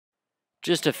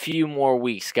Just a few more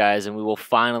weeks, guys, and we will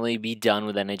finally be done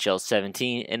with NHL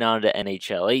 17 and on to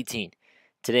NHL 18.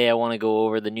 Today, I want to go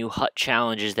over the new HUT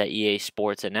challenges that EA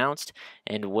Sports announced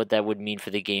and what that would mean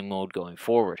for the game mode going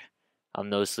forward.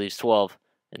 I'm NoSleeves12,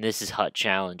 and this is HUT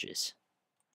challenges.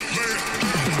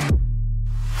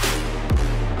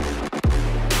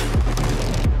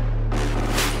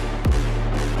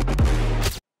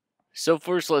 So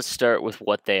first, let's start with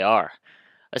what they are.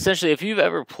 Essentially, if you've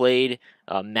ever played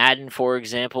Madden, for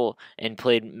example, and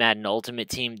played Madden Ultimate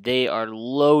Team, they are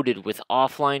loaded with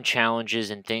offline challenges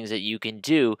and things that you can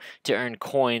do to earn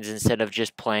coins instead of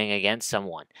just playing against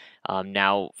someone.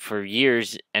 Now, for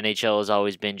years, NHL has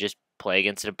always been just play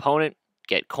against an opponent,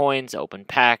 get coins, open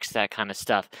packs, that kind of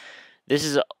stuff. This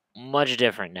is much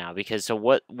different now because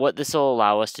what this will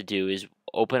allow us to do is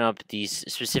open up these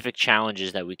specific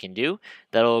challenges that we can do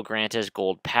that'll grant us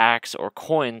gold packs or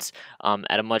coins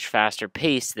at a much faster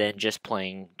pace than just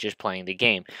playing the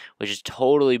game, which is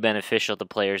totally beneficial to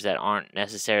players that aren't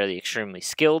necessarily extremely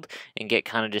skilled and get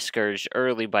kind of discouraged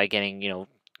early by getting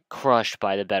crushed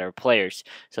by the better players.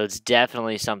 So it's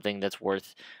definitely something that's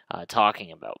worth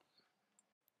talking about.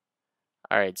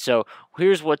 Alright, so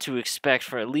here's what to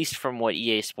expect at least from what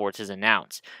EA Sports has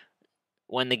announced.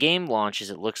 When the game launches,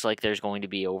 it looks like there's going to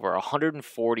be over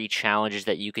 140 challenges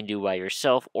that you can do by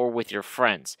yourself or with your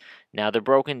friends. Now, they're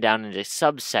broken down into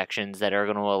subsections that are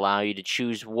going to allow you to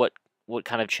choose what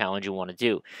kind of challenge you want to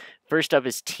do. First up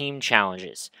is team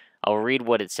challenges. I'll read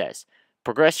what it says.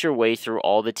 Progress your way through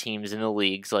all the teams in the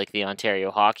leagues like the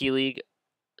Ontario Hockey League,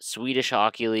 Swedish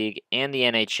Hockey League, and the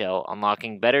NHL,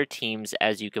 unlocking better teams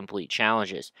as you complete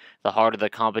challenges. The harder the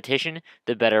competition,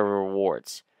 the better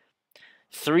rewards.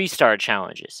 3-star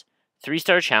challenges.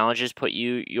 3-star challenges put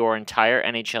your entire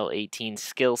NHL 18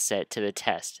 skill set to the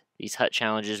test. These HUT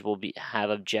challenges will have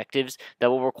objectives that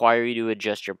will require you to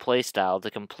adjust your play style to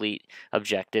complete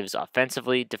objectives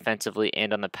offensively, defensively,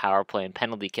 and on the power play and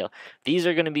penalty kill. These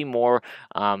are going to be more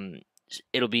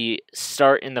it'll be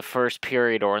start in the first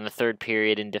period or in the third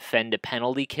period and defend a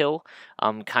penalty kill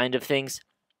kind of things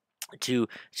to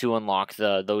unlock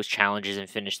those challenges and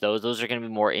finish those. Those are going to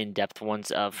be more in-depth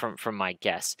ones from my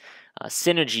guess.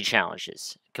 Synergy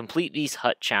challenges. Complete these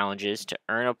HUT challenges to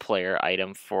earn a player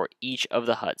item for each of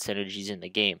the HUT synergies in the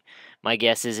game. My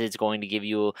guess is it's going to give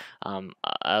you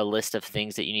a list of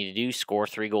things that you need to do. Score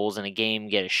 3 goals in a game,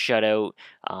 get a shutout,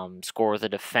 score with a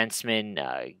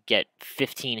defenseman, get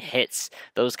 15 hits,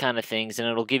 those kind of things. And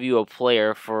it'll give you a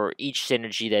player for each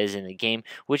synergy that is in the game,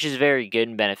 which is very good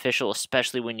and beneficial,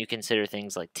 especially when you consider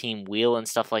things like Team Wheel and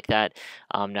stuff like that.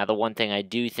 Now, the one thing I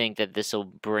do think that this will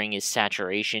bring is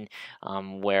saturation,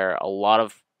 where a lot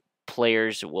of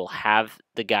players will have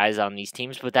the guys on these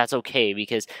teams, but that's okay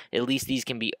because at least these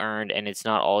can be earned and it's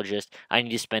not all just I need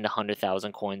to spend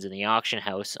 100,000 coins in the auction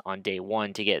house on day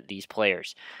one to get these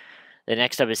players. The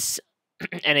next up is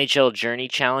NHL Journey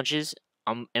Challenges.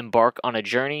 Embark on a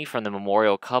journey from the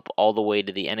Memorial Cup all the way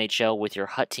to the NHL with your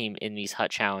HUT team in these HUT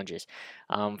challenges.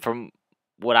 From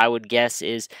what I would guess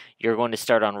is you're going to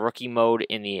start on rookie mode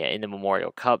in the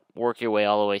Memorial Cup, work your way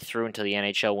all the way through until the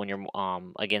NHL when you're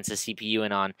against the CPU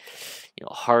and on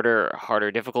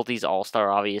harder difficulties, All-Star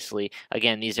obviously.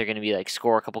 Again, these are going to be like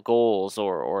score a couple goals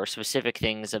or specific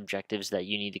things, objectives that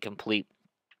you need to complete,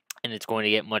 and it's going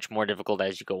to get much more difficult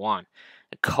as you go on.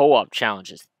 The co-op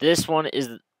challenges. This one is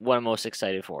what I'm most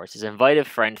excited for. It says invite a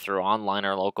friend through online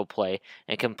or local play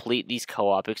and complete these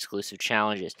co-op exclusive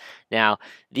challenges. Now,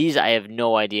 these I have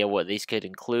no idea what these could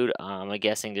include. I'm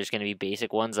guessing there's going to be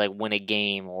basic ones like win a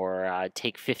game or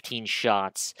take 15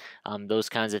 shots, those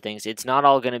kinds of things. It's not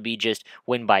all going to be just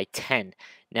win by 10.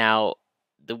 Now,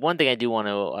 the one thing I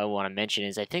want to mention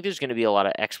is I think there's going to be a lot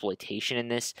of exploitation in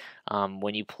this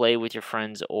when you play with your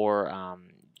friends or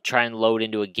try and load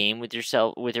into a game with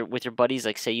your buddies.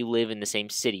 Like say you live in the same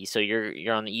city, so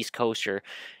you're on the East Coast, you're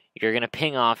gonna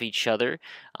ping off each other.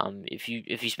 If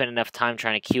you spend enough time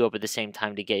trying to queue up at the same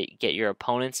time to get your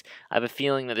opponents, I have a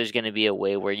feeling that there's gonna be a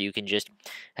way where you can just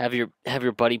have your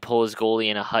buddy pull his goalie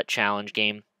in a HUT challenge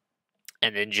game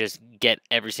and then just get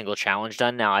every single challenge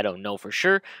done. Now I don't know for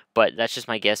sure, but that's just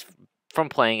my guess from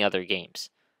playing other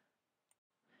games.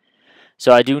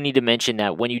 So I do need to mention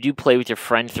that when you do play with your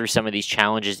friend through some of these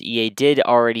challenges, EA did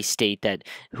already state that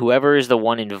whoever is the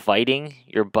one inviting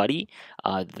your buddy,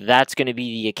 that's going to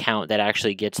be the account that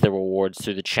actually gets the rewards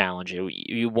through the challenge.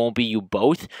 It won't be you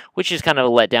both, which is kind of a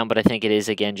letdown, but I think it is,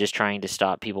 again, just trying to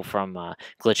stop people from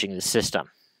glitching the system.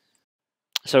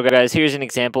 So guys, here's an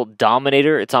example.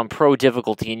 Dominator, it's on pro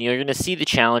difficulty, and you're going to see the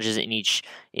challenges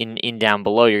in down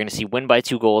below. You're going to see win by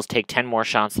 2 goals, take 10 more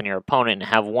shots than your opponent,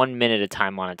 and have 1 minute of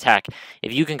time on attack.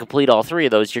 If you can complete all 3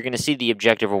 of those, you're going to see the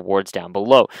objective rewards down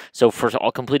below. So for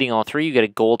completing all 3, you get a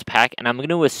gold pack, and I'm going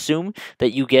to assume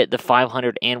that you get the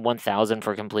 500 and 1,000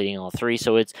 for completing all 3.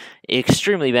 So it's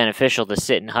extremely beneficial to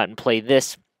sit and hunt and play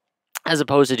this, as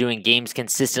opposed to doing games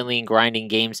consistently and grinding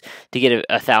games to get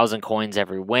 1,000 coins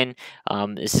every win.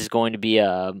 This is going to be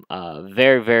a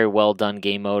very, very well done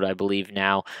game mode, I believe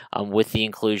now, with the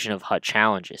inclusion of hut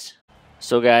challenges.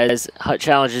 So guys, hut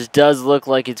challenges does look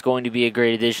like it's going to be a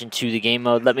great addition to the game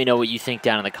mode. Let me know what you think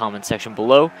down in the comment section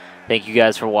below. Thank you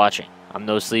guys for watching. I'm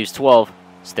No Sleeves 12.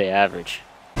 Stay average.